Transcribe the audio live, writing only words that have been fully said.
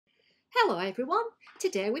Hello everyone,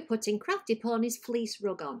 today we're putting Crafty Pony's fleece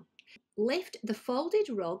rug on. Lift the folded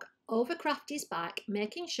rug over Crafty's back,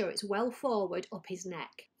 making sure it's well forward up his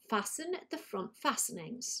neck. Fasten the front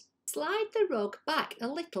fastenings. Slide the rug back a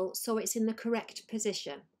little so it's in the correct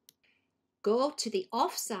position. Go to the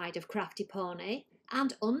off side of Crafty Pony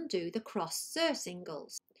and undo the cross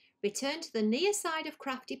surcingles. Return to the near side of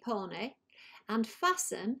Crafty Pony and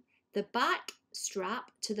fasten the back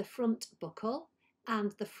strap to the front buckle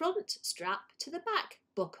and the front strap to the back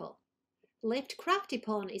buckle. Lift Crafty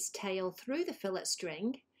Pony's tail through the fillet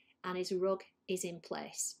string and his rug is in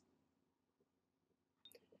place.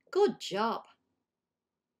 Good job!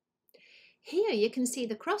 Here you can see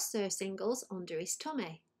the cross surcingles under his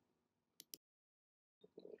tummy.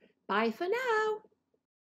 Bye for now!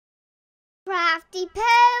 Crafty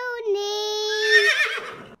Pony!